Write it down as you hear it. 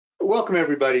Welcome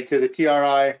everybody to the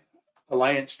TRI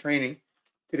Alliance training.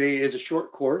 Today is a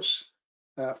short course,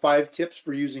 5 tips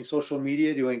for using social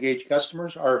media to engage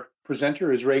customers. Our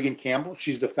presenter is Reagan Campbell.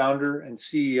 She's the founder and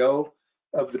CEO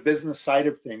of the business side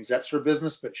of things. That's her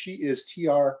business, but she is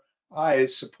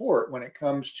TRI's support when it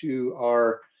comes to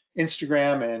our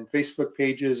Instagram and Facebook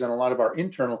pages and a lot of our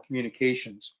internal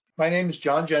communications. My name is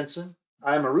John Jensen.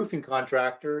 I'm a roofing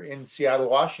contractor in Seattle,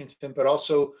 Washington, but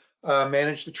also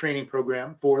manage the training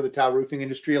program for the Tile Roofing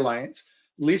Industry Alliance.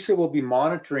 Lisa will be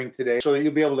monitoring today so that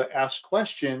you'll be able to ask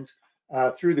questions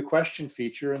through the question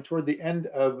feature. And toward the end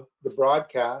of the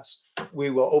broadcast,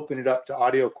 we will open it up to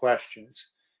audio questions.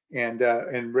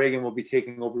 And Reagan will be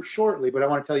taking over shortly, but I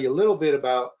want to tell you a little bit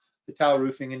about the Tile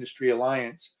Roofing Industry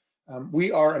Alliance.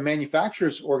 We are a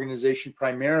manufacturers organization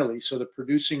primarily, so the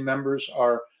producing members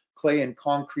are clay and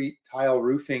concrete tile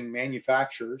roofing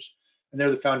manufacturers, and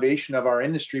they're the foundation of our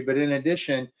industry. But in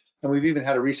addition, and we've even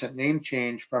had a recent name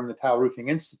change from the Tile Roofing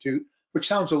Institute, which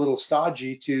sounds a little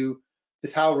stodgy, to the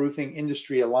Tile Roofing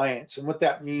Industry Alliance. And what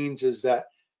that means is that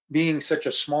being such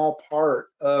a small part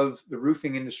of the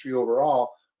roofing industry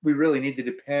overall, we really need to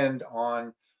depend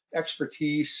on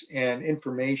expertise and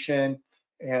information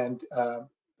and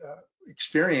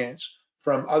experience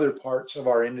from other parts of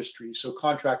our industry. So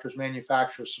contractors,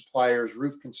 manufacturers, suppliers,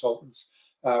 roof consultants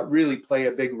really play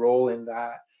a big role in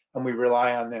that, and we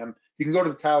rely on them. You can go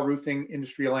to the Tile Roofing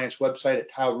Industry Alliance website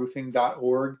at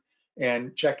tileroofing.org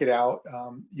and check it out.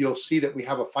 You'll see that we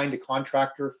have a find a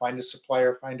contractor, find a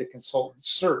supplier, find a consultant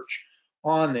search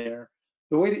on there.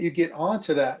 The way that you get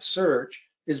onto that search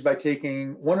is by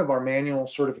taking one of our manual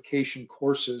certification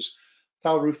courses.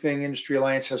 Tile Roofing Industry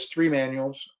Alliance has 3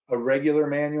 manuals: a regular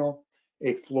manual,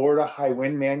 a Florida high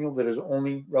wind manual that is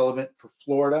only relevant for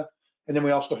Florida, and then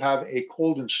we also have a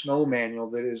cold and snow manual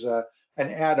that is an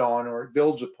add-on, or it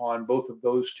builds upon both of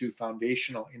those 2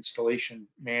 foundational installation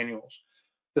manuals.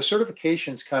 The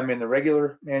certifications come in the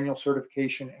regular manual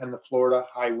certification and the Florida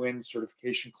high wind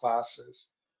certification classes.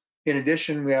 In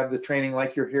addition, we have the training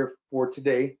like you're here for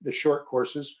today, the short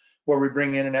courses, where we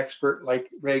bring in an expert like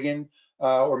Reagan,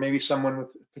 or maybe someone with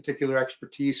particular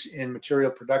expertise in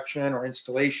material production or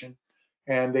installation,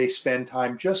 and they spend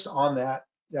time just on that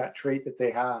trait that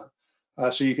they have.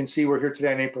 So you can see we're here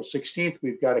today on April 16th.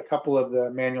 We've got a couple of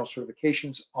the manual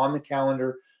certifications on the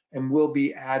calendar, and we'll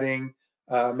be adding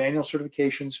manual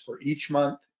certifications for each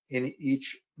month in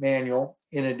each manual.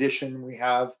 In addition, we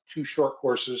have 2 short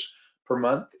courses per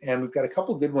month, and we've got a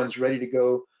couple good ones ready to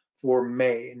go for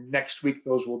May. And next week,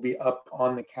 those will be up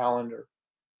on the calendar.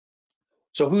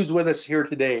 So who's with us here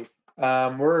today?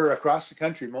 We're across the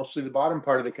country, mostly the bottom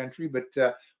part of the country,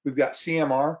 but we've got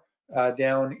CMR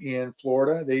down in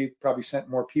Florida. They probably sent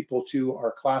more people to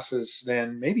our classes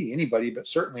than maybe anybody, but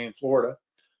certainly in Florida.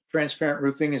 Transparent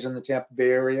Roofing is in the Tampa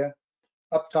Bay area.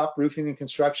 Up Top Roofing and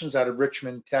Constructions out of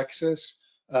Richmond, Texas.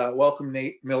 Welcome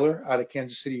Nate Miller out of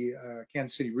Kansas City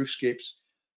Roofscapes.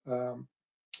 In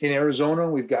Arizona,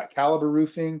 we've got Caliber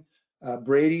Roofing,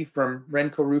 Brady from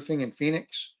Renco Roofing in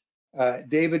Phoenix,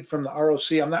 David from the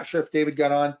ROC. I'm not sure if David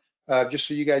got on. Just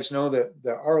so you guys know, that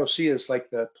the ROC is like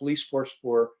the police force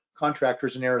for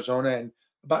contractors in Arizona, and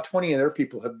about 20 of their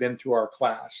people have been through our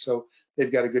class. So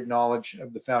they've got a good knowledge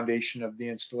of the foundation of the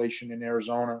installation in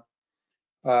Arizona.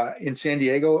 In San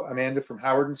Diego, Amanda from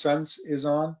Howard & Sons is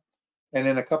on. And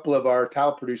then a couple of our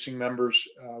tile producing members,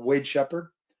 Wade Shepard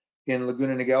in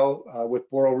Laguna Niguel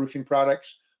with Boral Roofing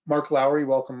Products, Mark Lowry,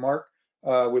 welcome Mark,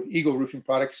 with Eagle Roofing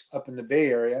Products up in the Bay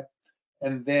Area.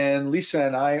 And then Lisa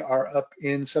and I are up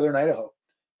in Southern Idaho.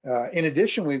 In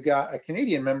addition, we've got a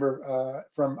Canadian member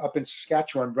from up in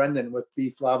Saskatchewan, Brendan with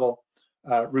Beef Level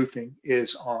Roofing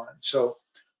is on. So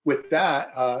with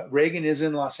that, Reagan is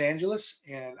in Los Angeles,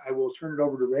 and I will turn it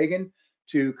over to Reagan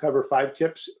to cover 5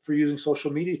 tips for using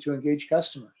social media to engage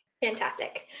customers.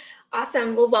 Fantastic.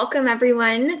 Awesome. Well, welcome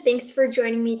everyone. Thanks for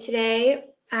joining me today.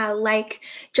 Like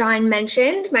John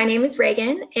mentioned, my name is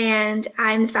Reagan, and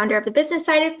I'm the founder of the business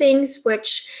side of things,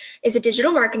 which is a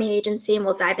digital marketing agency, and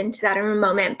we'll dive into that in a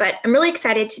moment. But I'm really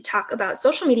excited to talk about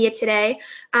social media today.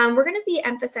 We're going to be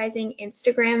emphasizing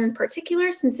Instagram in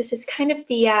particular, since this is kind of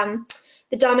the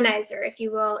dominizer, if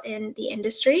you will, in the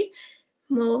industry.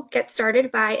 We'll get started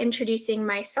by introducing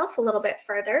myself a little bit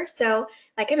further. So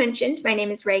like I mentioned, my name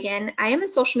is Reagan. I am a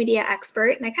social media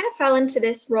expert, and I kind of fell into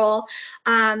this role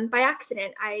by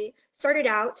accident. I started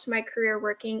out my career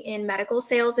working in medical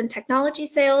sales and technology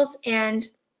sales, and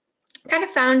kind of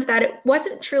found that it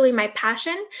wasn't truly my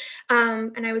passion.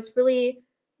 And I was really,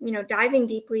 diving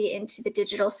deeply into the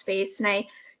digital space, and I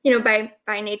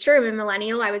by nature, I'm a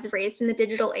millennial. I was raised in the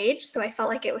digital age, so I felt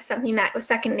like it was something that was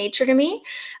second nature to me.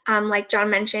 Like John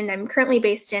mentioned, I'm currently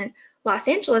based in Los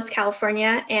Angeles,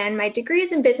 California, and my degree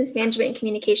is in business management and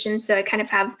communications, so I kind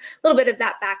of have a little bit of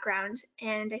that background.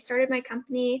 And I started my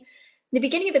company in the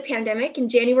beginning of the pandemic in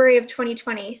January of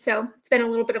 2020, so it's been a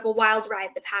little bit of a wild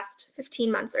ride the past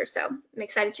 15 months or so. I'm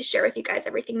excited to share with you guys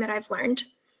everything that I've learned.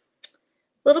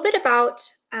 A little bit about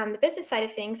the business side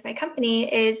of things. My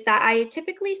company is that I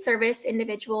typically service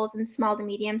individuals and small to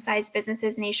medium-sized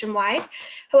businesses nationwide.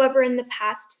 However, in the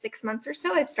past 6 months or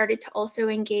so, I've started to also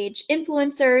engage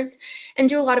influencers and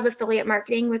do a lot of affiliate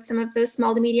marketing with some of those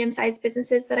small to medium-sized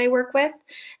businesses that I work with.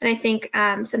 And I think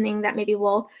something that maybe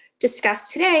we'll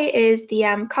discuss today is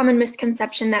the common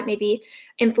misconception that maybe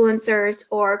influencers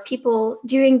or people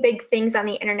doing big things on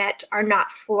the internet are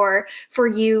not for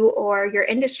you or your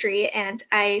industry. And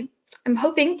I'm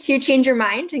hoping to change your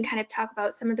mind and kind of talk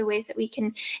about some of the ways that we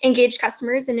can engage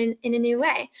customers in a new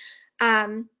way.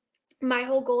 My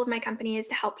whole goal of my company is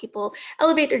to help people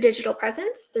elevate their digital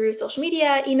presence through social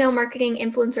media, email marketing,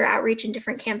 influencer outreach, and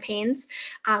different campaigns.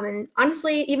 And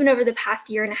honestly, even over the past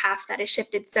year and a half, that has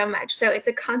shifted so much. So it's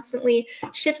a constantly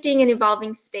shifting and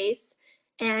evolving space.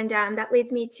 And that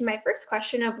leads me to my first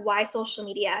question of why social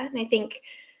media? And I think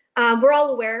we're all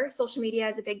aware social media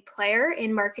is a big player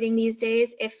in marketing these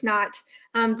days, if not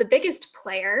the biggest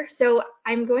player. So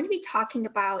I'm going to be talking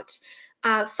about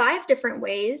 5 different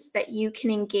ways that you can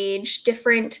engage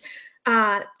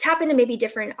tap into maybe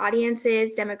different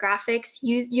audiences, demographics,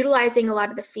 utilizing a lot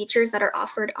of the features that are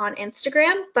offered on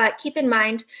Instagram. But keep in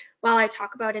mind, while I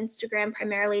talk about Instagram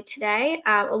primarily today,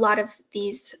 a lot of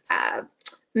these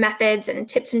methods and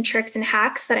tips and tricks and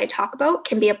hacks that I talk about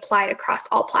can be applied across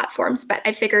all platforms. But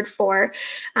I figured for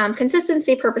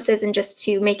consistency purposes and just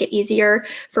to make it easier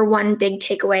for one big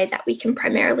takeaway that we can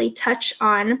primarily touch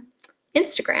on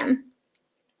Instagram.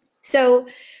 So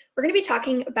we're going to be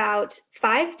talking about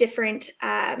 5 different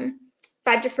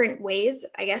ways,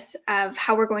 I guess, of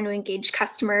how we're going to engage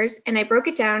customers. And I broke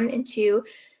it down into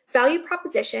value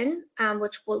proposition,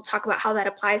 which we'll talk about how that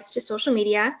applies to social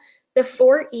media, the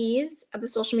 4 E's of a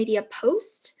social media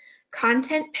post,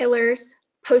 content pillars,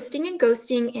 posting and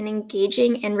ghosting, and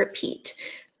engaging and repeat.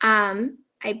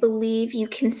 I believe you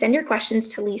can send your questions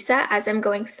to Lisa as I'm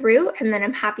going through, and then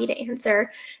I'm happy to answer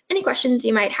any questions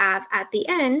you might have at the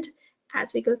end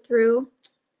as we go through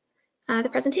the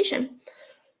presentation.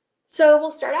 So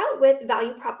we'll start out with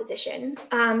value proposition.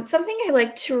 Something I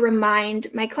like to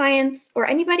remind my clients or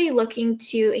anybody looking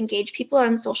to engage people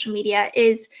on social media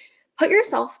is put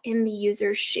yourself in the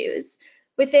user's shoes.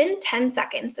 Within 10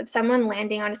 seconds of someone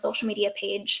landing on a social media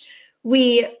page,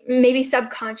 we maybe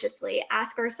subconsciously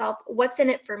ask ourselves, what's in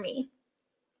it for me?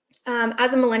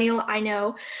 As a millennial, I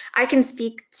know I can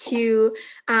speak to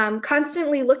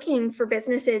constantly looking for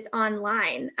businesses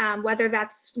online, whether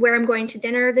that's where I'm going to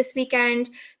dinner this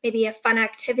weekend, maybe a fun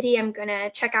activity I'm going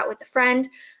to check out with a friend.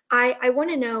 I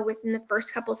want to know within the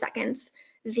first couple seconds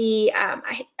I'm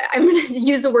going to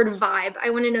use the word vibe. I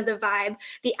want to know the vibe,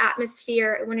 the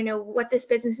atmosphere. I want to know what this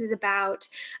business is about.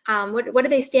 What do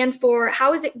they stand for?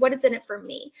 How is it? What is in it for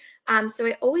me? So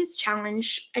I always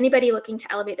challenge anybody looking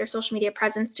to elevate their social media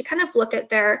presence to kind of look at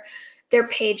their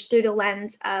page through the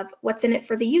lens of what's in it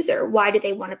for the user. Why do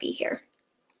they want to be here?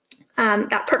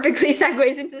 That perfectly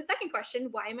segues into the second question,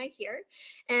 why am I here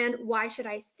and why should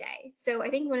I stay? So I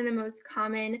think one of the most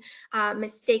common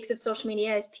mistakes of social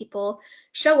media is people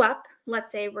show up,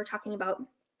 let's say we're talking about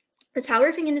the tile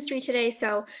roofing industry today,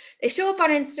 so they show up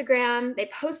on Instagram, they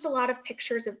post a lot of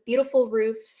pictures of beautiful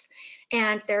roofs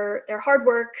and their hard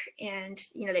work, and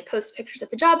they post pictures at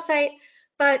the job site,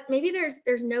 but maybe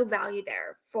there's no value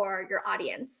there for your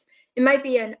audience. It might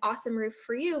be an awesome roof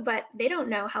for you, but they don't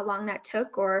know how long that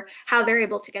took or how they're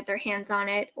able to get their hands on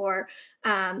it, or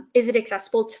is it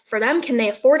accessible for them? Can they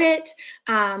afford it?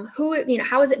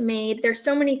 How is it made? There's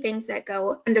so many things that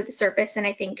go under the surface, and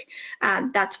I think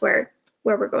that's where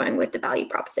we're going with the value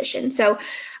proposition. So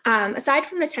aside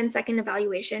from the 10-second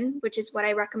evaluation, which is what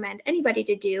I recommend anybody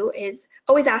to do, is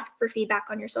always ask for feedback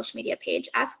on your social media page.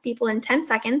 Ask people in 10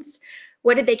 seconds,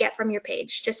 what did they get from your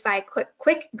page, just by a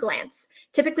quick glance.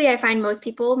 Typically, I find most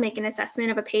people make an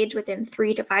assessment of a page within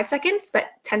 3 to 5 seconds, but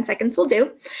 10 seconds will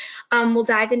do. We'll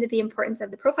dive into the importance of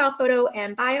the profile photo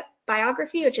and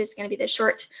biography, which is going to be the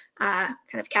short kind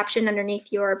of caption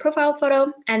underneath your profile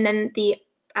photo, and then the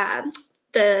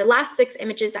last 6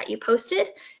 images that you posted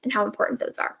and how important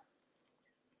those are.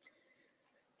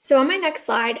 So on my next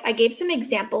slide, I gave some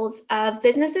examples of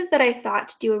businesses that I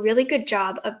thought do a really good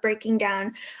job of breaking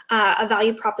down a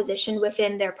value proposition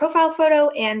within their profile photo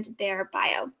and their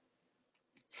bio.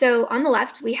 So on the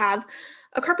left, we have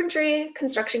a carpentry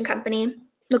construction company.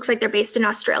 Looks like they're based in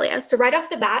Australia. So right off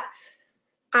the bat,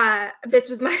 that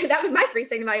was my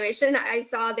 3-second evaluation. I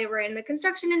saw they were in the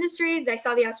construction industry. I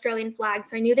saw the Australian flag,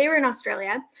 so I knew they were in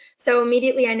Australia. So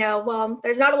immediately I know, well,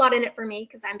 there's not a lot in it for me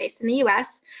because I'm based in the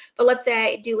US, but let's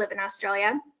say I do live in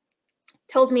Australia.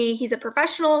 Told me he's a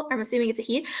professional, I'm assuming it's a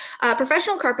he,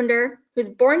 professional carpenter who's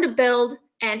born to build,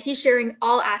 and he's sharing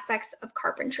all aspects of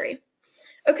carpentry.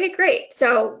 Okay, great.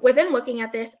 So within looking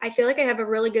at this, I feel like I have a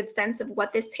really good sense of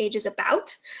what this page is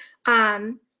about,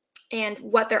 and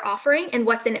what they're offering and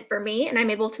what's in it for me, and I'm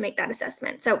able to make that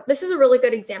assessment. So this is a really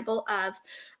good example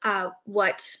of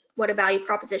what a value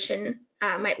proposition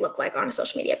might look like on a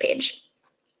social media page.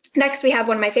 Next, we have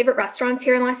one of my favorite restaurants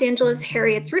here in Los Angeles,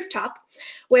 Harriet's Rooftop,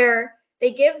 where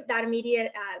they give that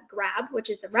immediate grab, which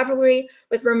is the Revelry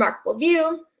with remarkable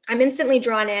view. I'm instantly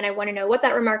drawn in. I want to know what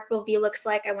that remarkable view looks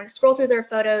like. I want to scroll through their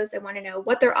photos. I want to know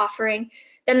what they're offering.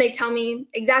 Then they tell me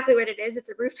exactly what it is. It's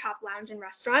a rooftop lounge and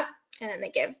restaurant. And then they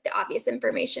give the obvious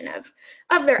information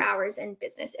of their hours and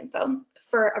business info.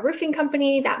 For a roofing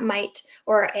company, that might,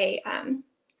 or a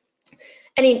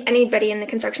anybody in the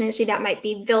construction industry, that might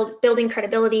be building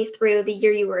credibility through the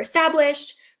year you were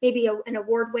established, maybe an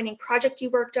award-winning project you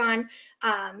worked on,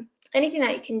 anything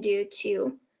that you can do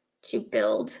to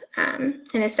build and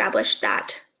establish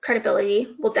that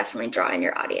credibility will definitely draw in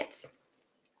your audience.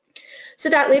 So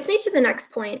that leads me to the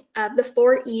next point of the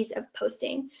 4 E's of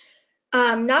posting.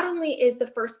 Not only is the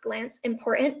first glance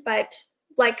important, but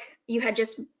like you had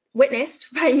just witnessed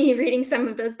by me reading some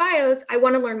of those bios, I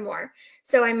want to learn more.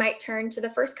 So I might turn to the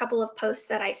first couple of posts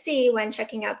that I see when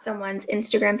checking out someone's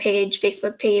Instagram page,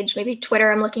 Facebook page, maybe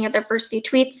Twitter. I'm looking at their first few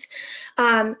tweets.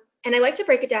 And I like to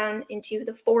break it down into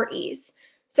the 4 E's.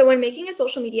 So when making a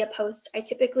social media post, I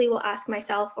typically will ask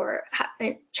myself or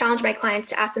challenge my clients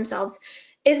to ask themselves,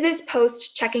 is this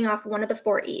post checking off one of the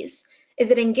 4 E's?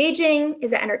 Is it engaging?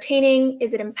 Is it entertaining?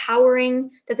 Is it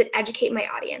empowering? Does it educate my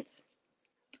audience?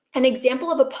 An example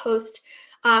of a post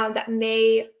that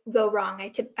may go wrong,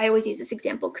 I always use this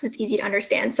example because it's easy to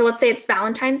understand. So let's say it's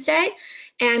Valentine's Day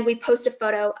and we post a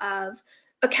photo of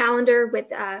a calendar with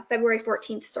February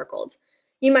 14th circled.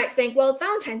 You might think, well, it's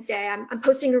Valentine's Day. I'm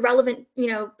posting a relevant,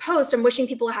 post. I'm wishing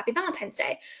people a happy Valentine's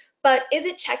Day. But is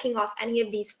it checking off any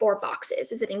of these 4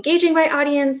 boxes? Is it engaging my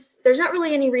audience? There's not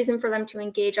really any reason for them to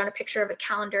engage on a picture of a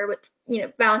calendar with,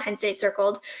 Valentine's Day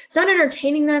circled. It's not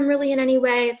entertaining them really in any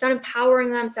way. It's not empowering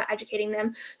them. It's not educating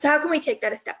them. So how can we take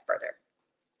that a step further?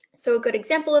 So a good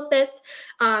example of this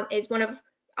is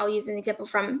I'll use an example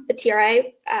from the TRA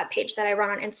page that I run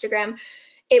on Instagram.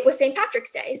 It was St.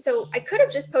 Patrick's Day. So I could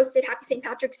have just posted Happy St.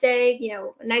 Patrick's Day,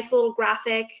 a nice little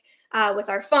graphic with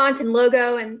our font and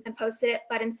logo and posted it.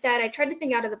 But instead, I tried to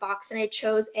think out of the box and I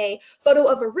chose a photo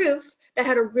of a roof that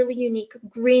had a really unique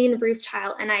green roof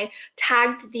tile. And I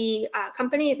tagged the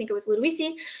company, I think it was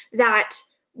Ludovici, that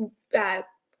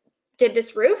did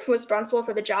this roof, was responsible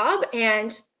for the job,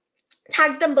 and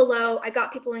tagged them below. I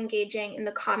got people engaging in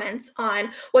the comments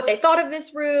on what they thought of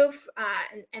this roof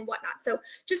and whatnot. So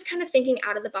just kind of thinking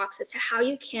out of the box as to how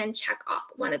you can check off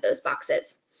one of those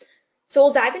boxes. So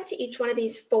we'll dive into each one of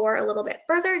these 4 a little bit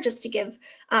further just to give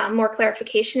more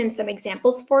clarification and some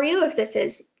examples for you if this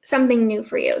is something new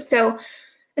for you. So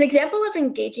an example of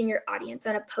engaging your audience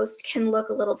on a post can look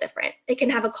a little different. It can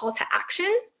have a call to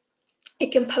action.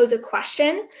 It can pose a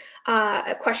question.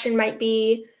 A question might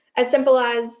be as simple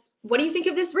as, what do you think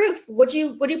of this roof? Would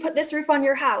you put this roof on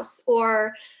your house?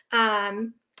 Or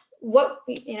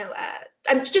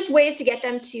just ways to get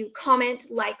them to comment,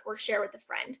 like, or share with a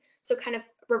friend. So kind of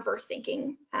reverse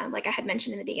thinking, like I had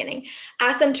mentioned in the beginning.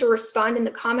 Ask them to respond in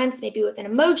the comments, maybe with an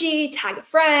emoji, tag a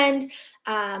friend,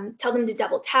 tell them to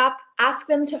double tap, ask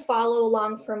them to follow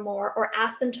along for more, or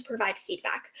ask them to provide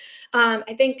feedback.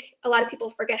 I think a lot of people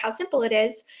forget how simple it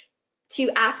is to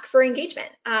ask for engagement.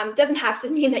 Doesn't have to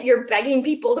mean that you're begging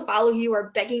people to follow you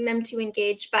or begging them to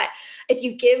engage, but if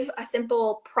you give a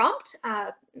simple prompt,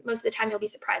 most of the time you'll be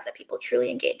surprised that people truly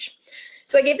engage.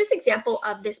 So I gave this example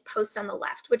of this post on the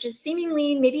left, which is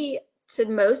seemingly, maybe to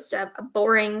most, a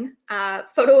boring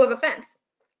photo of a fence.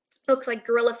 Looks like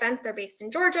Gorilla Fence. They're based in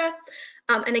Georgia.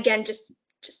 And again, just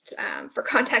for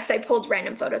context, I pulled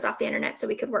random photos off the internet so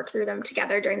we could work through them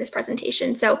together during this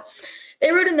presentation. So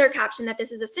they wrote in their caption that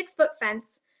this is a 6-foot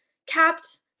fence,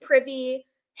 capped, privy,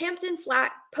 Hampton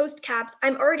flat, post caps.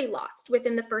 I'm already lost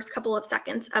within the first couple of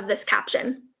seconds of this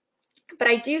caption. But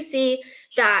I do see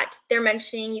that they're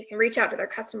mentioning you can reach out to their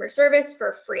customer service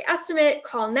for a free estimate,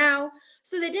 call now.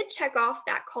 So they did check off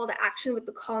that call to action with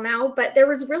the call now, but there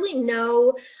was really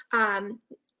no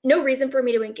no reason for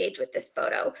me to engage with this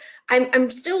photo.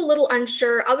 I'm still a little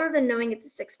unsure, other than knowing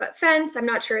it's a 6-foot fence. I'm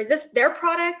not sure, is this their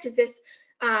product? Is this,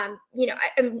 you know,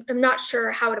 I'm not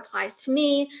sure how it applies to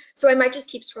me. So I might just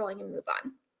keep scrolling and move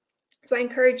on. So I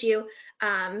encourage you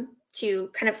to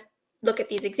kind of look at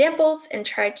these examples and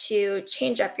try to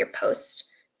change up your post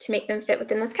to make them fit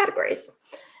within those categories.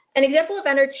 An example of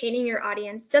entertaining your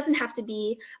audience doesn't have to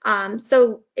be,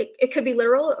 it could be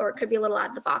literal, or it could be a little out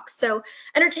of the box. So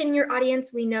entertaining your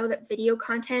audience, we know that video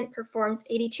content performs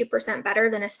 82% better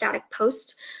than a static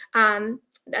post.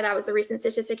 That was a recent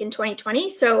statistic in 2020.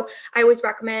 So I always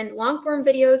recommend long form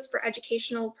videos for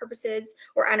educational purposes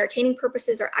or entertaining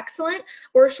purposes are excellent,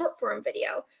 or a short form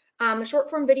video. A short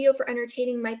form video for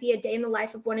entertaining might be a day in the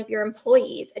life of one of your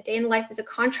employees, a day in the life as a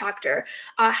contractor,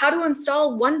 how to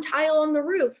install one tile on the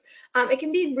roof. It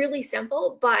can be really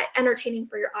simple, but entertaining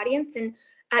for your audience. And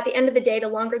at the end of the day, the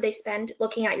longer they spend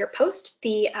looking at your post,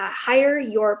 the higher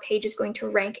your page is going to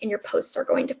rank and your posts are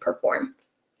going to perform.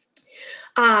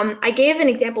 I gave an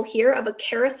example here of a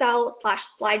carousel /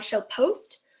 slideshow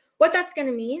post. What that's going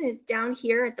to mean is down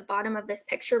here at the bottom of this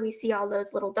picture, we see all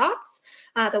those little dots,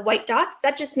 the white dots.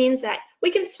 That just means that we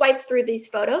can swipe through these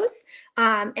photos.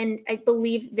 And I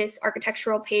believe this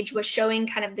architectural page was showing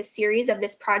kind of the series of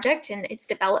this project and its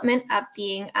development of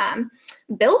being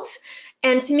built.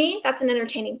 And to me, that's an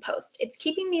entertaining post. It's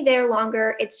keeping me there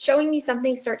longer. It's showing me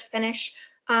something start to finish.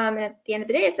 And at the end of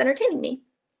the day, it's entertaining me.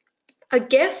 A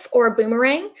GIF or a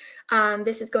boomerang,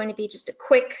 this is going to be just a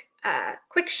quick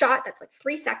shot that's like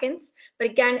 3 seconds, but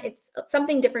again, it's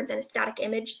something different than a static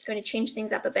image. It's going to change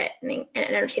things up a bit and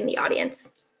entertain the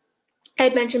audience. I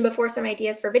had mentioned before some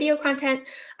ideas for video content.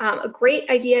 A great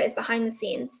idea is behind the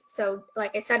scenes. So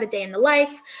like I said, a day in the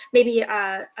life, maybe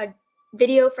a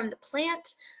video from the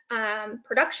plant,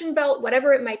 production belt,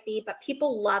 whatever it might be, but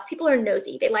people are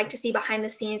nosy. They like to see behind the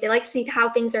scenes. They like to see how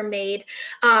things are made.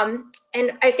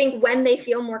 And I think when they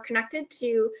feel more connected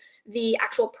to the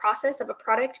actual process of a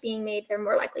product being made, they're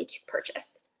more likely to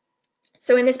purchase.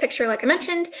 So in this picture, like I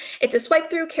mentioned, it's a swipe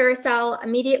through carousel.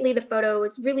 Immediately the photo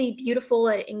is really beautiful.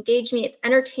 It engaged me. It's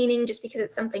entertaining just because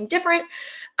it's something different.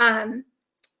 And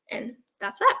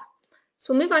that's that.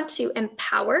 So we'll move on to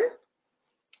empower.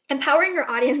 Empowering your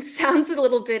audience sounds a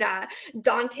little bit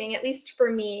daunting, at least for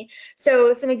me.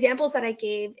 So some examples that I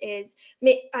gave is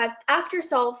ask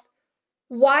yourself,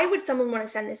 why would someone want to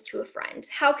send this to a friend?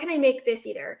 How can I make this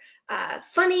either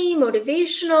funny,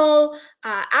 motivational,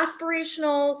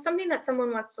 aspirational, something that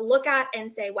someone wants to look at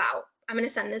and say, wow, I'm going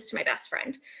to send this to my best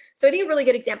friend. So I think a really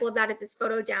good example of that is this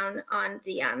photo down on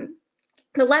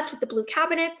the left with the blue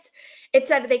cabinets. It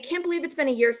said they can't believe it's been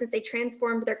a year since they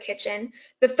transformed their kitchen.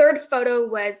 The third photo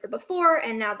was the before,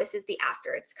 and now this is the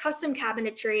after. It's custom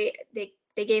cabinetry. They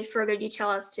gave further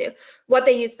detail as to what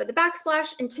they used for the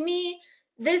backsplash, and to me,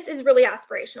 this is really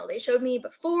aspirational. They showed me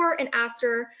before and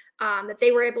after that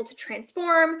they were able to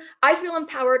transform. I feel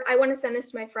empowered. I want to send this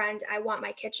to my friend. I want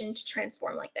my kitchen to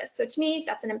transform like this. So to me,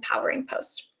 that's an empowering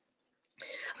post.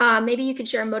 Maybe you could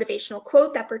share a motivational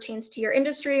quote that pertains to your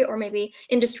industry, or maybe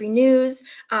industry news,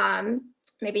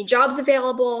 maybe jobs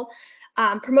available.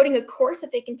 Promoting a course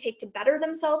that they can take to better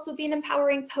themselves would be an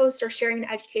empowering post, or sharing an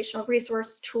educational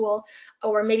resource tool,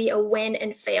 or maybe a win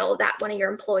and fail that one of your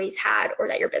employees had or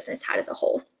that your business had as a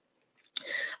whole.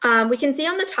 We can see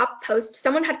on the top post,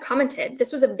 someone had commented,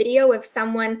 this was a video of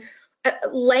someone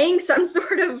laying some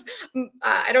sort of,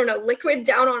 I don't know, liquid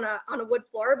down on a wood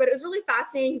floor, but it was a really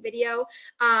fascinating video.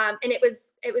 And it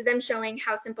was them showing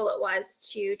how simple it was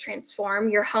to transform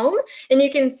your home. And you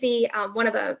can see one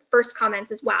of the first comments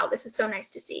is, wow, this is so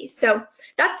nice to see. So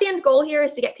that's the end goal here,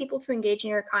 is to get people to engage in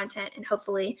your content and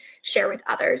hopefully share with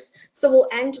others. So we'll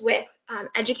end with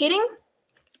educating.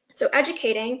 So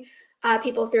educating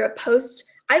people through a post.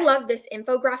 I love this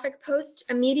infographic post.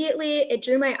 Immediately, it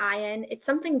drew my eye in. It's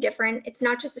something different. It's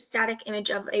not just a static image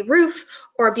of a roof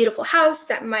or a beautiful house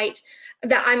that I might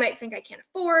think I can't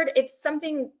afford. It's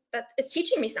something it's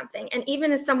teaching me something. And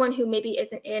even as someone who maybe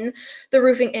isn't in the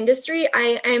roofing industry,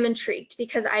 I am intrigued,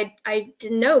 because I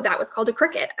didn't know that was called a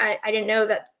cricket. I didn't know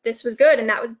that this was good and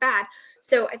that was bad.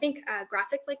 So I think a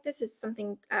graphic like this is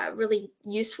something really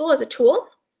useful as a tool.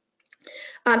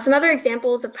 Some other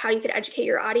examples of how you could educate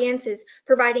your audience is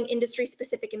providing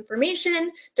industry-specific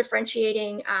information,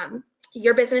 differentiating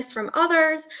your business from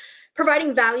others,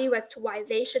 providing value as to why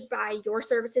they should buy your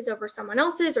services over someone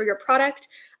else's or your product,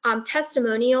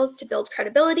 testimonials to build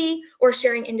credibility, or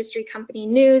sharing industry company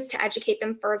news to educate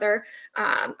them further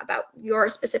about your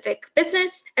specific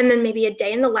business, and then maybe a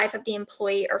day in the life of the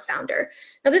employee or founder.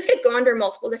 Now, this could go under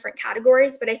multiple different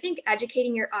categories, but I think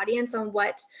educating your audience on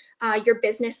what your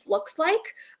business looks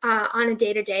like on a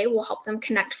day-to-day will help them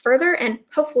connect further and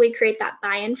hopefully create that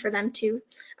buy-in for them to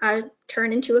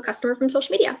turn into a customer from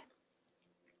social media.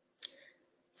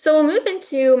 So we'll move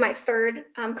into my third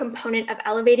component of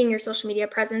elevating your social media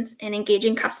presence and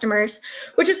engaging customers,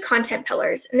 which is content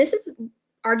pillars. And this is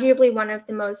arguably one of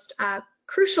the most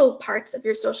crucial parts of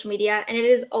your social media, and it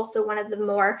is also one of the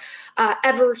more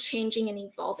ever-changing and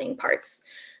evolving parts.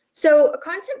 So a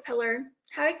content pillar,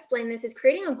 how I explain this, is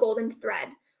creating a golden thread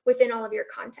within all of your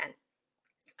content.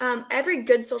 Every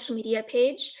good social media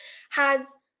page has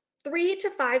 3 to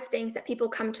 5 things that people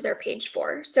come to their page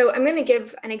for. So I'm going to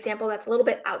give an example that's a little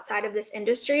bit outside of this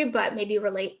industry, but maybe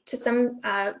relate to some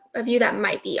of you that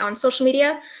might be on social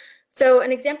media. So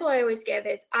an example I always give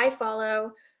is I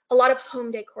follow a lot of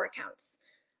home decor accounts.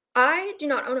 I do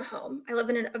not own a home. I live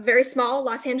in a very small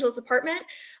Los Angeles apartment,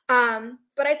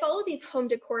 but I follow these home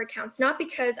decor accounts not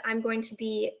because I'm going to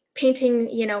be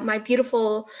painting, my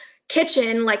beautiful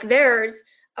kitchen like theirs,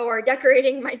 or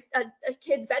decorating a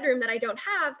kid's bedroom that I don't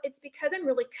have. It's because I'm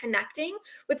really connecting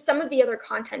with some of the other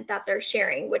content that they're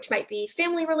sharing, which might be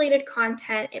family related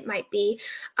content. It might be,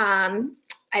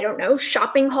 I don't know,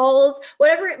 shopping hauls,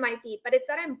 whatever it might be, but it's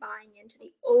that I'm buying into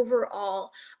the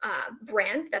overall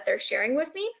brand that they're sharing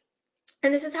with me.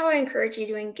 And this is how I encourage you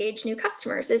to engage new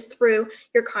customers, is through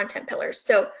your content pillars.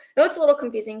 So I know it's a little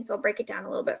confusing, so I'll break it down a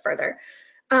little bit further.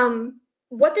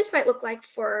 What this might look like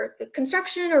for the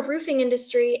construction or roofing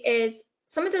industry is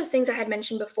some of those things I had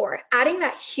mentioned before, adding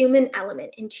that human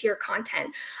element into your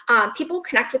content. People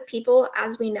connect with people,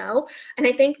 as we know, and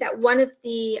I think that one of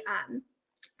the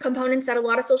components that a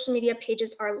lot of social media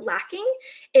pages are lacking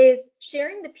is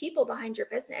sharing the people behind your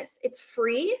business. It's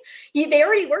free. They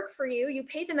already work for you. You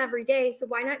pay them every day. So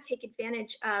why not take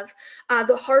advantage of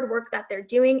the hard work that they're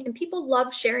doing? And people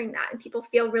love sharing that, and people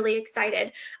feel really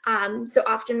excited. So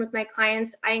often with my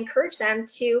clients, I encourage them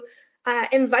to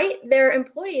invite their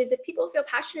employees. If people feel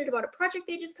passionate about a project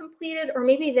they just completed, or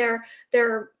maybe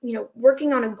they're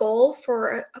working on a goal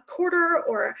for a quarter,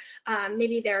 or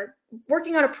maybe they're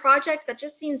working on a project that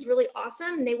just seems really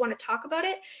awesome and they want to talk about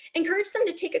it, encourage them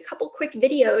to take a couple quick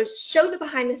videos, show the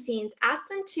behind the scenes, ask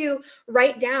them to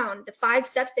write down the 5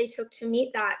 steps they took to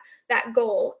meet that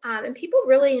goal. And people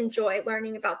really enjoy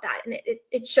learning about that, and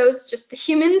it shows just the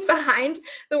humans behind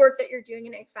the work that you're doing,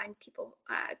 and I find people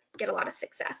get a lot of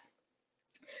success.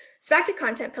 So back to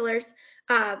content pillars,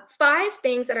 5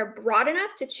 things that are broad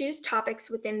enough to choose topics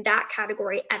within that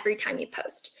category every time you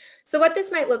post. So what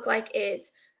this might look like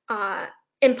is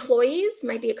employees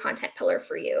might be a content pillar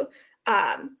for you.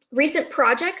 Recent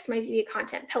projects might be a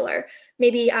content pillar.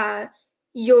 Maybe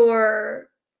you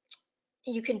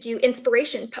could do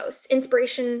inspiration posts,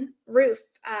 inspiration roof.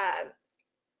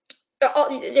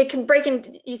 It can break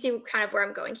into, you see kind of where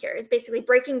I'm going here, is basically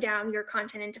breaking down your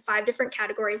content into 5 different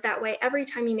categories. That way, every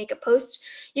time you make a post,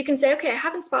 you can say, okay, I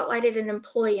haven't spotlighted an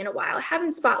employee in a while. I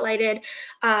haven't spotlighted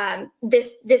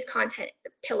this content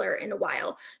pillar in a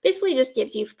while. Basically just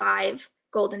gives you 5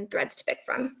 golden threads to pick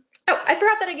from. Oh, I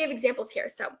forgot that I gave examples here.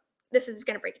 So this is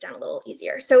going to break it down a little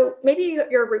easier. So maybe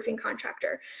you're a roofing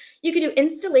contractor. You could do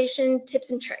installation tips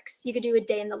and tricks. You could do a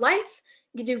day in the life.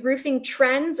 You can do roofing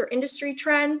trends or industry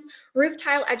trends, roof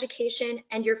tile education,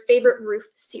 and your favorite roof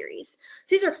series.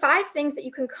 These are 5 things that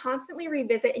you can constantly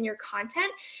revisit in your content.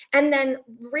 And then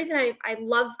the reason I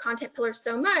love content pillars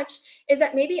so much is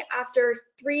that maybe after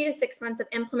 3 to 6 months of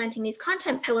implementing these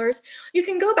content pillars, you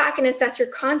can go back and assess your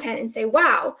content and say,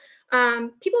 wow,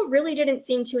 people really didn't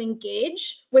seem to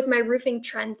engage with my roofing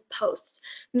trends posts.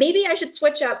 Maybe I should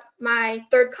switch up my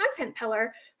 3rd content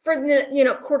pillar for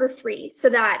the quarter 3, so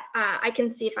that I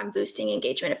can see if I'm boosting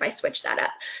engagement if I switch that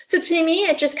up. So to me,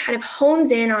 it just kind of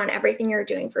hones in on everything you're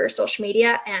doing for your social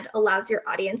media and allows your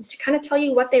audience to kind of tell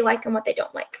you what they like and what they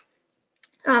don't like.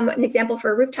 An example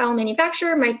for a roof tile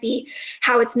manufacturer might be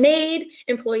how it's made,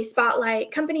 employee spotlight,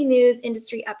 company news,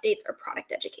 industry updates, or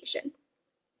product education.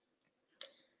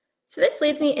 So this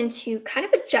leads me into kind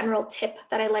of a general tip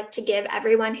that I like to give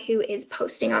everyone who is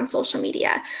posting on social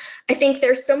media. I think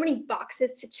there's so many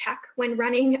boxes to check when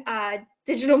running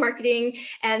digital marketing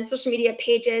and social media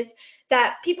pages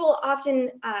that people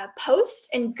often post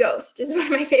and ghost is one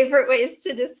of my favorite ways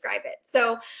to describe it.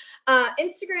 So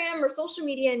Instagram or social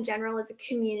media in general is a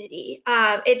community.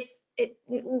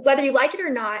 whether you like it or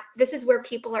not, this is where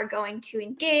people are going to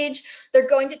engage. They're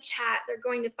going to chat. They're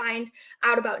going to find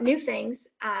out about new things.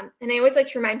 And I always like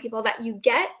to remind people that you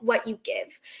get what you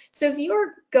give. So if you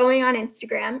are going on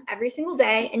Instagram every single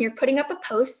day and you're putting up a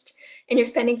post and you're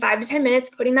spending 5 to 10 minutes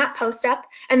putting that post up,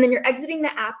 and then you're exiting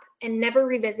the app and never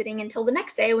revisiting until the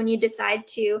next day when you decide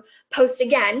to post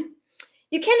again,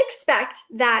 you can't expect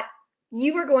that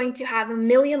you are going to have 1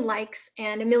 million likes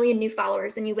and 1 million new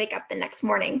followers and you wake up the next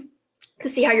morning to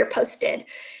see how your post did.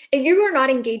 If you are not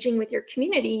engaging with your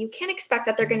community, you can't expect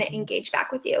that they're going to engage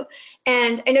back with you.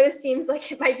 And I know this seems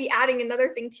like it might be adding another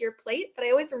thing to your plate, but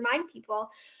I always remind people,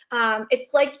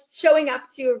 it's like showing up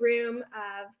to a room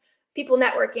of people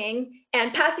networking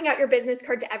and passing out your business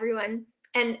card to everyone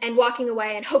and walking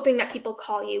away and hoping that people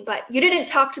call you, but you didn't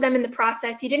talk to them in the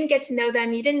process. You didn't get to know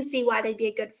them. You didn't see why they'd be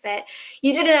a good fit.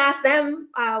 You didn't ask them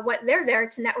what they're there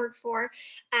to network for.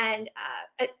 And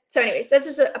so anyways, this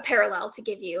is a parallel to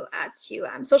give you as to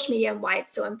social media and why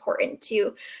it's so important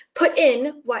to put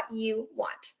in what you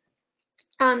want.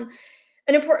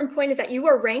 An important point is that you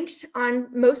are ranked on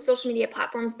most social media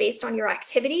platforms based on your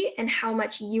activity and how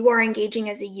much you are engaging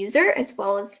as a user, as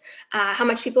well as how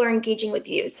much people are engaging with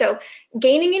you. So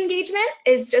gaining engagement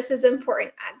is just as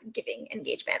important as giving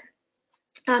engagement.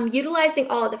 Utilizing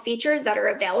all of the features that are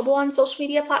available on social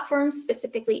media platforms,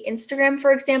 specifically Instagram,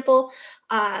 for example,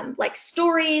 like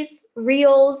stories,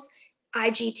 reels,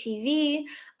 IGTV,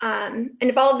 and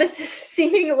if all of this is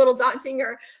seeming a little daunting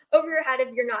or over your head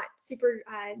if you're not super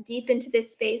deep into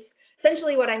this space,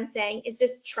 essentially what I'm saying is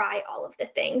just try all of the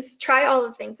things. Try all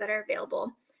of the things that are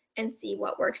available and see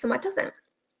what works and what doesn't.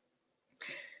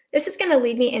 This is going to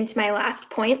lead me into my last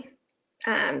point,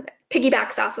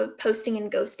 piggybacks off of posting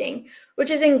and ghosting,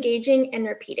 which is engaging and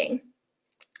repeating.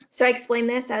 So I explain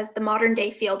this as the modern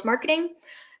day field marketing.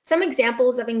 Some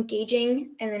examples of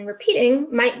engaging and then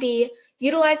repeating might be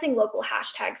utilizing local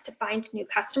hashtags to find new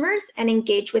customers and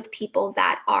engage with people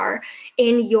that are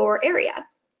in your area.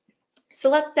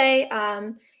 So let's say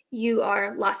you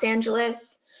are Los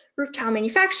Angeles roof tile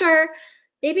manufacturer.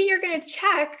 Maybe you're going to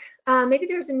check, maybe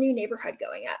there's a new neighborhood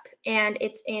going up and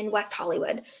it's in West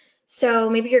Hollywood. So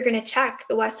maybe you're going to check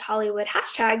the West Hollywood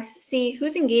hashtags, see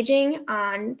who's engaging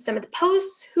on some of the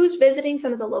posts, who's visiting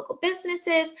some of the local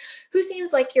businesses, who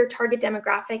seems like your target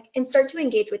demographic, and start to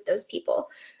engage with those people.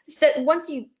 So once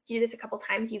you do this a couple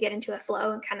times, you get into a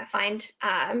flow and kind of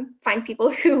find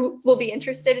people who will be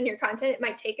interested in your content. It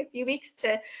might take a few weeks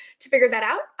to figure that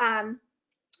out.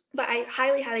 But I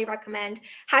highly, highly recommend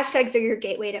hashtags are your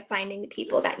gateway to finding the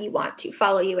people that you want to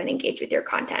follow you and engage with your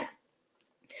content.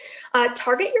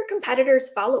 Target your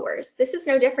competitors' followers. This is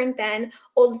no different than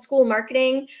old school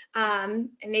marketing and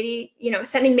maybe,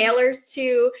 sending mailers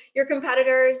to your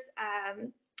competitors'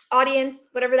 audience,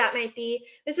 whatever that might be.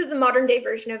 This is the modern day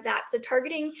version of that. So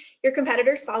targeting your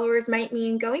competitors' followers might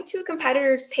mean going to a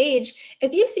competitor's page.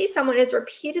 If you see someone is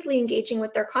repeatedly engaging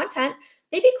with their content,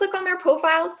 maybe click on their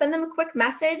profile, send them a quick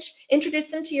message, introduce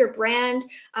them to your brand,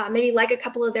 maybe like a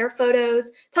couple of their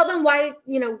photos, tell them why,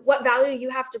 what value you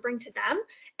have to bring to them.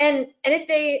 And if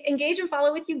they engage and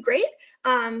follow with you, great.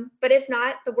 But if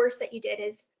not, the worst that you did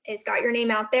is got your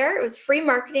name out there. It was free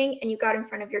marketing and you got in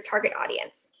front of your target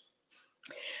audience.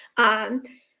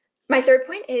 My third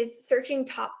point is searching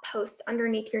top posts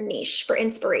underneath your niche for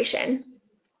inspiration.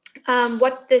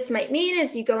 What this might mean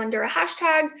is you go under a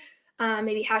hashtag,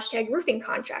 maybe hashtag roofing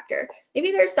contractor.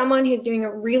 Maybe there's someone who's doing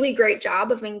a really great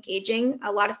job of engaging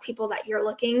a lot of people that you're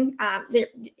looking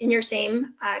in your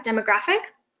same demographic.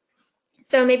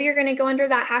 So maybe you're going to go under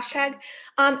that hashtag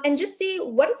and just see,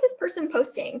 what is this person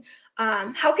posting?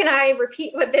 How can I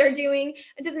repeat what they're doing?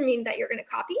 It doesn't mean that you're going to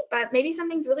copy, but maybe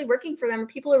something's really working for them.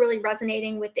 People are really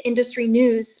resonating with the industry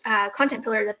news content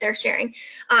pillar that they're sharing.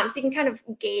 So you can kind of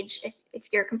gauge if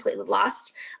you're completely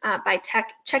lost by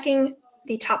checking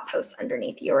the top posts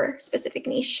underneath your specific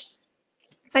niche.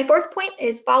 My fourth point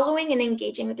is following and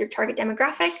engaging with your target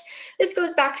demographic. This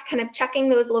goes back to kind of checking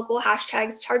those local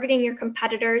hashtags, targeting your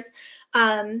competitors,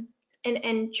 and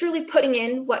truly putting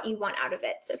in what you want out of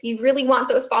it. So if you really want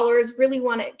those followers, really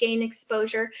want to gain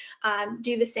exposure,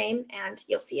 do the same and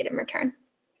you'll see it in return.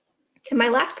 And my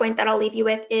last point that I'll leave you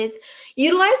with is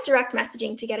utilize direct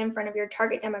messaging to get in front of your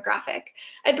target demographic.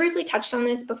 I briefly touched on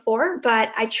this before,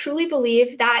 but I truly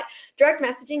believe that direct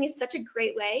messaging is such a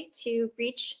great way to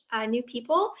reach new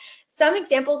people. Some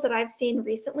examples that I've seen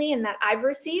recently and that I've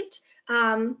received,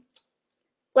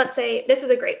 let's say this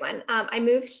is a great one. I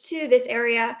moved to this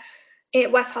area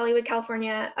in West Hollywood,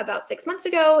 California about 6 months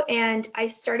ago, and I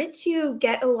started to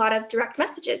get a lot of direct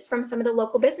messages from some of the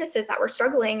local businesses that were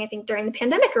struggling, I think, during the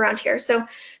pandemic around here. So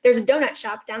there's a donut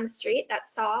shop down the street that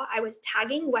saw I was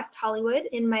tagging West Hollywood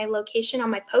in my location on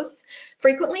my posts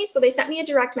frequently. So they sent me a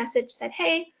direct message, said,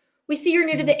 hey, we see you're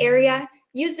new to the area.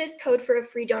 Use this code for a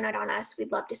free donut on us.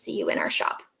 We'd love to see you in our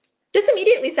shop. This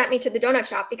immediately sent me to the donut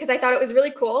shop because I thought it was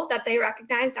really cool that they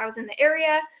recognized I was in the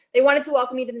area. They wanted to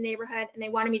welcome me to the neighborhood and they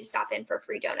wanted me to stop in for a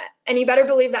free donut. And you better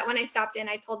believe that when I stopped in,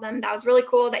 I told them that was really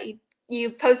cool that you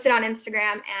posted on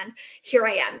Instagram, and here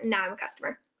I am, and now I'm a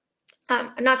customer.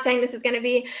 I'm not saying this is going to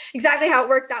be exactly how it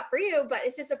works out for you, but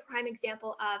it's just a prime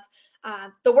example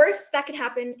of the worst that can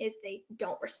happen is they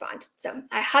don't respond. So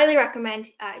I highly recommend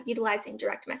utilizing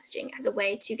direct messaging as a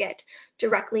way to get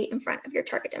directly in front of your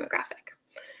target demographic.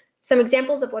 Some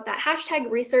examples of what that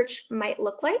hashtag research might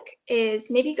look like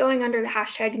is maybe going under the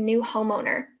hashtag new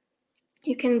homeowner.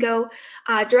 You can go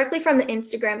directly from the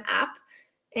Instagram app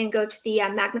and go to the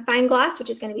magnifying glass,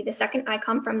 which is going to be the second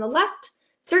icon from the left.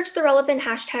 Search the relevant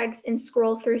hashtags and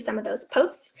scroll through some of those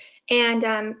posts and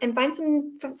find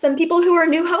some people who are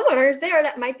new homeowners there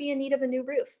that might be in need of a new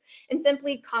roof, and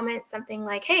simply comment something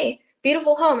like, hey,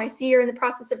 beautiful home, I see you're in the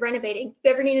process of renovating. If you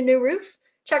ever need a new roof,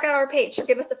 check out our page or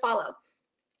give us a follow.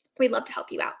 We'd love to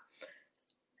help you out.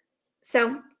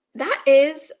 So that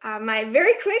is my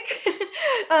very quick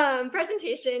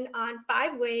presentation on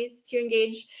 5 ways to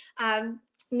engage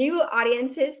new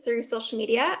audiences through social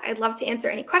media. I'd love to answer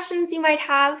any questions you might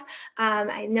have.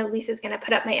 I know Lisa's going to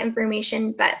put up my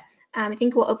information, but I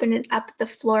think we'll open it up the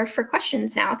floor for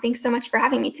questions now. Thanks so much for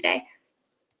having me today.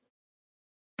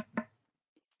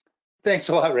 Thanks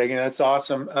a lot, Reagan. That's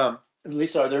awesome.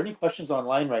 Lisa, are there any questions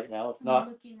online right now? If not, I'm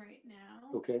looking right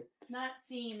now. Okay. Not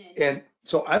seeing it. And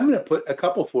so I'm going to put a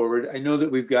couple forward. I know that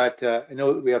we've got, I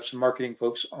know that we have some marketing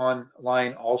folks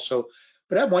online also,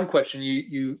 but I have one question.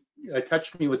 You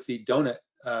touched me with the donut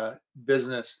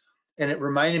business, and it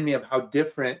reminded me of how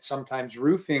different sometimes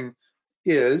roofing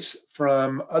is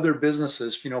from other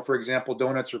businesses. You know, for example,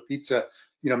 donuts or pizza,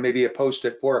 you know, maybe a post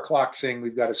at 4 o'clock saying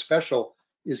we've got a special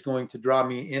is going to draw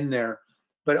me in there.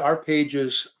 But our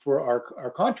pages for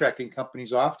our contracting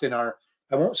companies often are,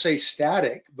 I won't say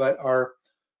static, but our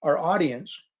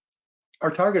audience,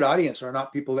 our target audience are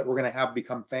not people that we're going to have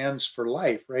become fans for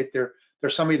life, right? They're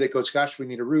somebody that goes, gosh, we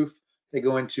need a roof. They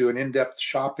go into an in-depth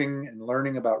shopping and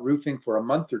learning about roofing for a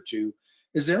month or two.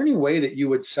 Is there any way that you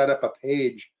would set up a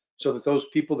page so that those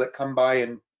people that come by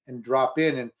and drop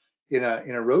in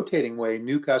a rotating way,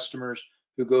 new customers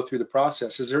who go through the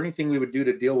process, is there anything we would do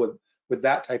to deal with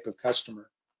that type of customer?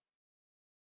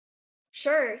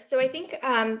 Sure. So I think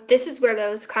this is where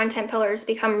those content pillars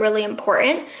become really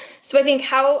important. So I think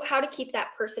how to keep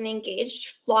that person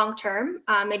engaged long term.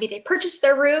 Maybe they purchased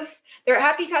their roof, they're a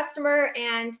happy customer,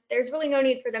 and there's really no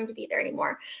need for them to be there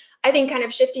anymore. I think kind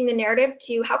of shifting the narrative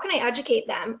to how can I educate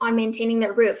them on maintaining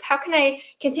their roof? How can I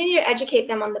continue to educate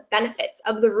them on the benefits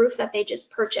of the roof that they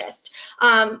just purchased?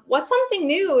 What's something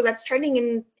new that's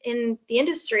trending in the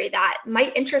industry that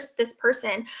might interest this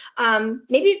person?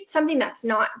 Maybe it's something that's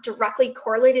not directly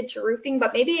correlated to roofing,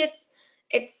 but maybe it's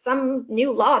some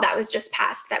new law that was just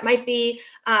passed that might be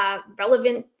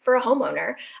relevant for a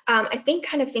homeowner. I think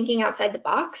kind of thinking outside the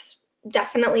box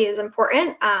definitely is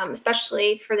important,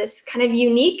 especially for this kind of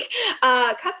unique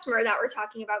customer that we're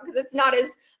talking about, because it's not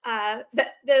as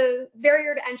the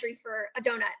barrier to entry for a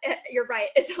donut, you're right,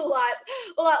 is a lot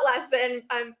less than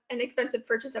an expensive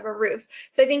purchase of a roof.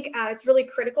 So I think it's really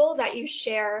critical that you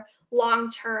share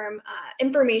long-term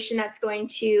information that's going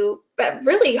to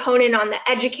really hone in on the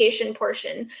education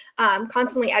portion,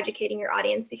 constantly educating your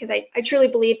audience, because I truly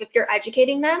believe if you're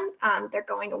educating them, they're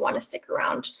going to want to stick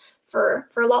around for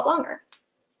a lot longer.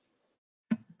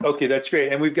 Okay, that's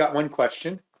great. And we've got one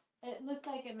question. It looked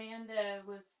like Amanda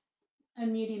was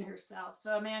unmuting herself.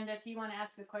 So Amanda, if you want to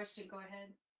ask a question, go ahead.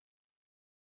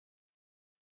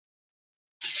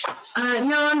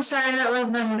 No, I'm sorry, that was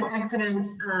an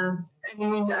accident. I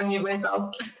didn't mean to unmute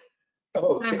myself.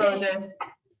 Okay. I apologize.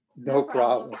 No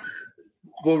problem.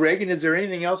 Well, Reagan, is there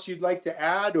anything else you'd like to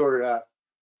add, or?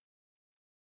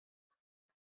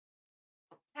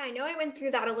 I know I went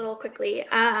through that a little quickly,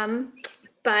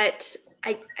 but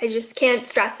I just can't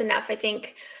stress enough. I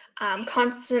think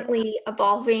constantly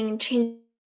evolving, changing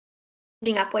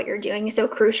up what you're doing is so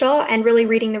crucial, and really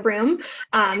reading the room,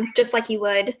 just like you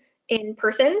would in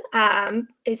person,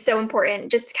 is so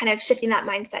important. Just kind of shifting that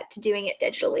mindset to doing it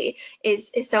digitally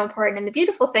is so important. And the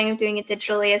beautiful thing of doing it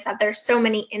digitally is that there's so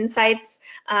many insights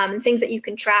and things that you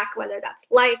can track, whether that's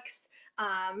likes,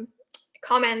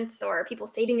 comments or people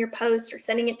saving your post or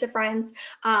sending it to friends.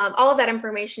 All of that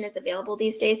information is available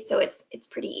these days, so it's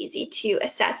pretty easy to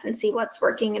assess and see what's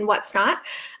working and what's not.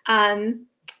 And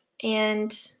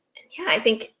yeah, I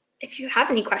think if you have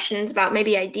any questions about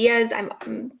maybe ideas,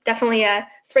 I'm definitely a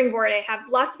springboard. I have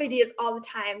lots of ideas all the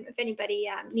time if anybody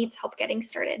needs help getting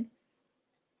started.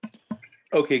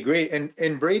 Okay, great.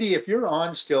 And Brady, if you're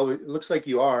on still, it looks like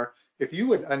you are. If you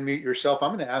would unmute yourself,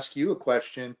 I'm going to ask you a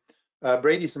question.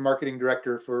 Brady's the marketing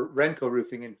director for Renco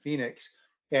Roofing in Phoenix.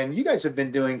 And you guys have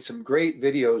been doing some great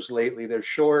videos lately. They're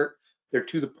short, they're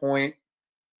to the point.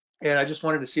 And I just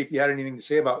wanted to see if you had anything to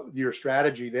say about your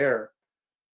strategy there.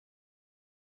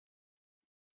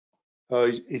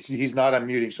 He's not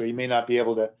unmuting, so he may not be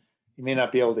able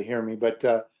to hear me. But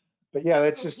yeah,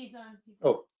 that's just. He's on.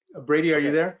 Oh, Brady, are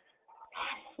you there?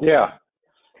 Yeah.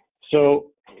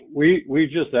 So we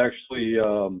just actually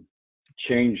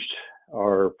changed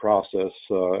our process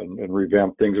and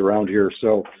revamped things around here.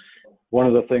 So one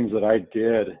of the things that I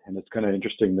did, and it's kind of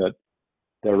interesting that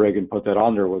Reagan put that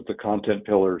on there, was the content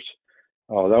pillars.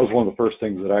 That was one of the first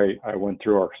things that I went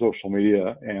through our social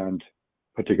media and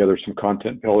put together some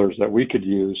content pillars that we could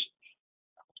use,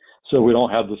 so we don't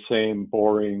have the same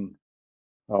boring,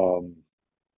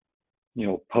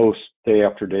 post day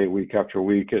after day, week after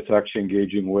week. It's actually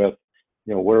engaging with,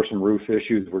 what are some roof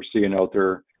issues we're seeing out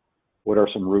there? What are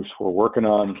some roofs we're working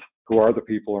on? Who are the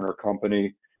people in our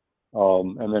company?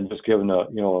 And then just giving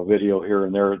a video here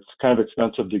and there. It's kind of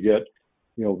expensive to get,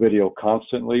 video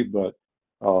constantly, but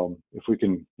if we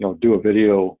can, do a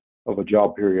video of a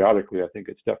job periodically, I think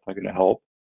it's definitely going to help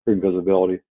bring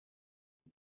visibility.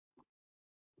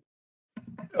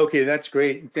 Okay, that's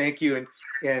great. Thank you.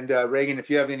 And Reagan,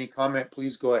 if you have any comment,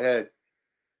 please go ahead.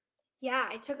 Yeah,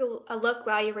 I took a look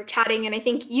while you were chatting, and I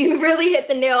think you really hit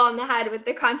the nail on the head with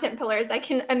the content pillars. I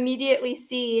can immediately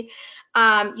see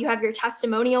you have your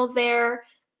testimonials there.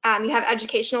 You have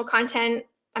educational content.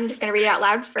 I'm just going to read it out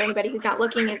loud for anybody who's not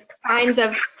looking. It's signs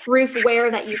of roof wear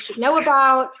that you should know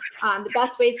about, the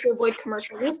best ways to avoid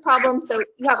commercial roof problems. So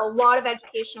you have a lot of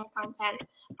educational content,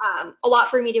 a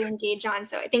lot for me to engage on.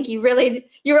 So I think you really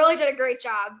did a great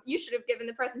job. You should have given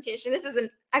the presentation. This is an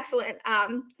excellent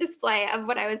display of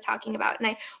what I was talking about. And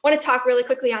I want to talk really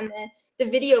quickly on the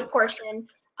video portion.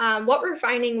 What we're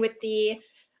finding with the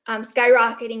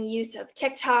skyrocketing use of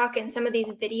TikTok and some of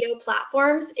these video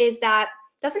platforms is that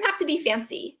doesn't have to be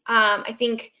fancy. I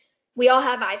think we all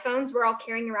have iPhones. We're all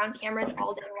carrying around cameras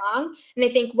all day long. And I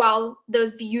think while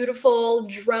those beautiful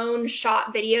drone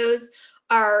shot videos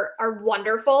are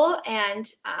wonderful and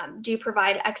do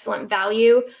provide excellent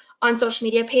value on social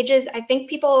media pages, I think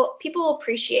people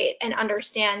appreciate and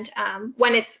understand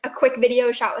when it's a quick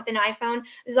video shot with an iPhone,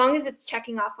 as long as it's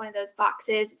checking off one of those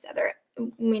boxes. It's either,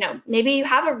 maybe you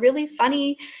have a really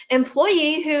funny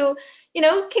employee who,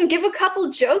 can give a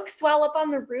couple jokes while up on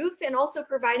the roof and also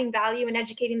providing value and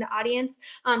educating the audience.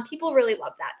 People really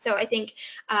love that. So I think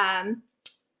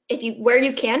where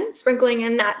you can, sprinkling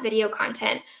in that video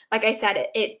content, like I said,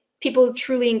 people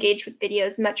truly engage with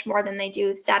videos much more than they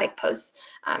do static posts.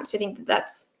 So I think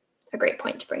that's a great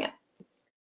point to bring up.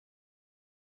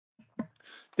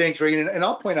 Thanks, Reagan. And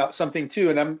I'll point out something too,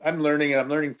 and I'm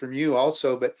learning from you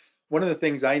also, but one of the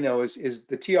things I know is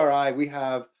the TRI, we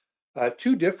have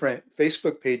 2 different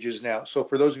Facebook pages now. So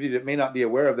for those of you that may not be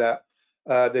aware of that,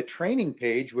 the training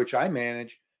page, which I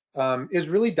manage, is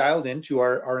really dialed into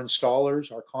our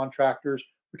installers, our contractors.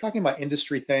 We're talking about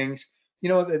industry things.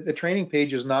 The training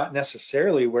page is not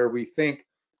necessarily where we think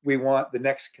we want the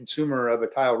next consumer of a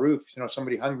tile roof,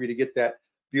 somebody hungry to get that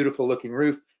beautiful looking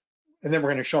roof. And then we're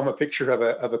going to show them a picture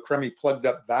of a crummy plugged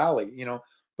up valley,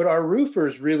 but our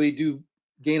roofers really do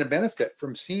gain a benefit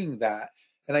from seeing that.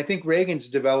 And I think Reagan's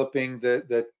developing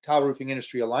the Tile Roofing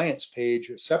Industry Alliance page,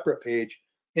 a separate page,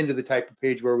 into the type of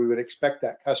page where we would expect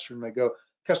that customer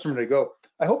to go.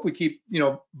 I hope we keep,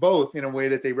 both in a way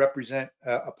that they represent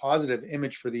a positive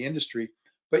image for the industry.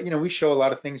 But, we show a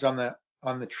lot of things on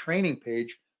the training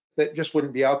page that just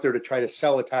wouldn't be out there to try to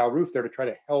sell a tile roof. They're to try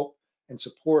to help and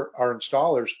support our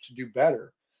installers to do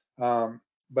better.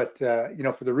 But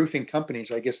for the roofing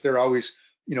companies, I guess they're always,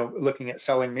 looking at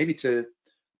selling maybe to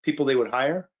people they would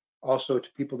hire, also to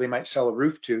people they might sell a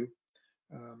roof to.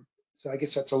 So I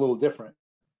guess that's a little different.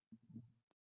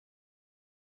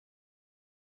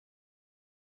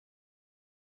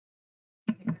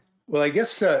 Well, I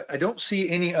guess I don't see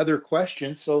any other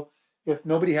questions. So if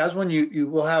nobody has one, you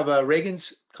will have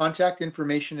Reagan's contact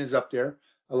information is up there,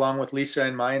 along with Lisa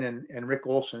and mine and Rick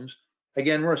Olson's.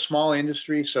 Again, we're a small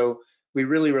industry, so we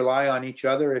really rely on each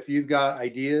other. If you've got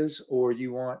ideas or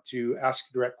you want to ask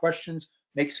direct questions,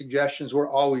 make suggestions, we're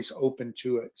always open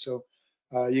to it. So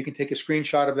You can take a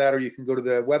screenshot of that, or you can go to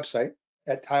the website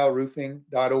at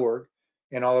tileroofing.org,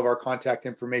 and all of our contact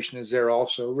information is there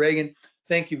also. Reagan,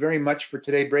 thank you very much for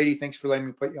today. Brady, thanks for letting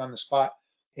me put you on the spot,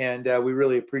 and we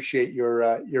really appreciate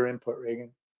your input,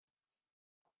 Reagan.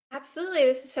 Absolutely,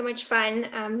 this is so much fun.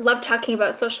 Love talking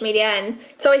about social media, and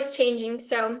it's always changing.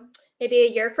 So maybe a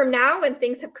year from now, when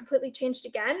things have completely changed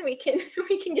again, we can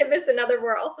give this another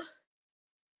whirl.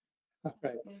 All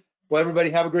right. Well, everybody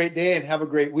have a great day and have a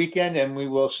great weekend, and we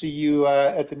will see you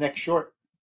at the next short.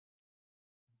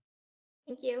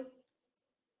 Thank you.